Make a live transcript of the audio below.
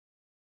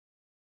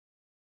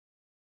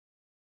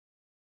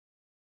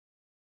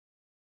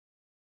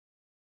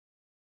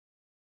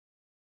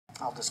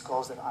I'll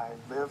disclose that I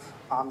live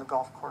on the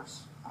golf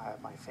course.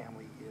 My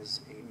family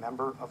is a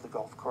member of the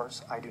golf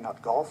course. I do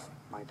not golf.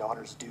 My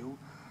daughters do.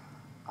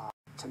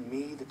 To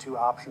me, the two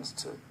options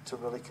to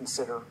really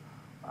consider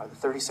are the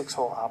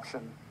 36-hole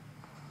option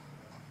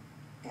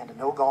and a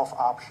no-golf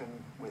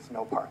option with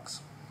no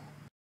parks.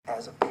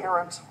 As a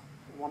parent,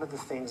 one of the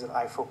things that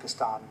I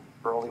focused on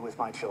early with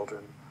my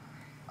children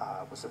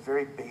was a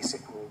very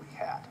basic rule we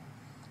had,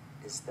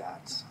 is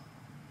that,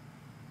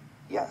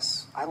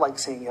 yes, I like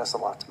saying yes a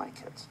lot to my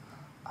kids.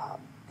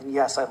 And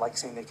yes, I like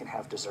saying they can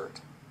have dessert.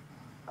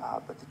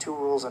 But the two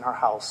rules in our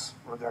house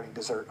regarding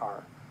dessert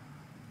are,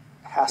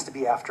 it has to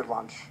be after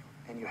lunch,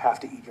 and you have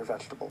to eat your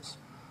vegetables.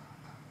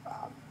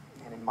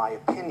 And in my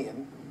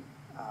opinion,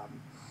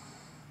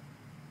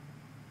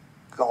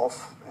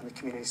 golf and the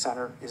community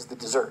center is the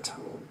dessert.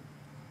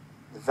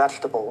 The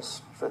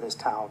vegetables for this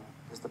town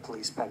is the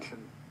police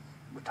pension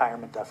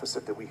retirement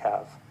deficit that we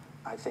have.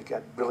 I think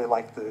I'd really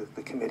like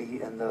the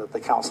committee and the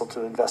council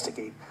to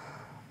investigate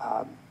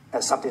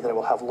as something that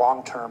will have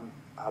long-term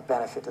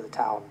benefit to the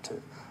town,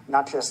 to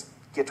not just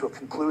get to a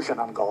conclusion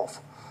on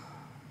golf,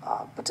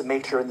 but to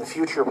make sure in the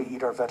future we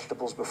eat our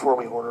vegetables before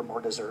we order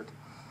more dessert.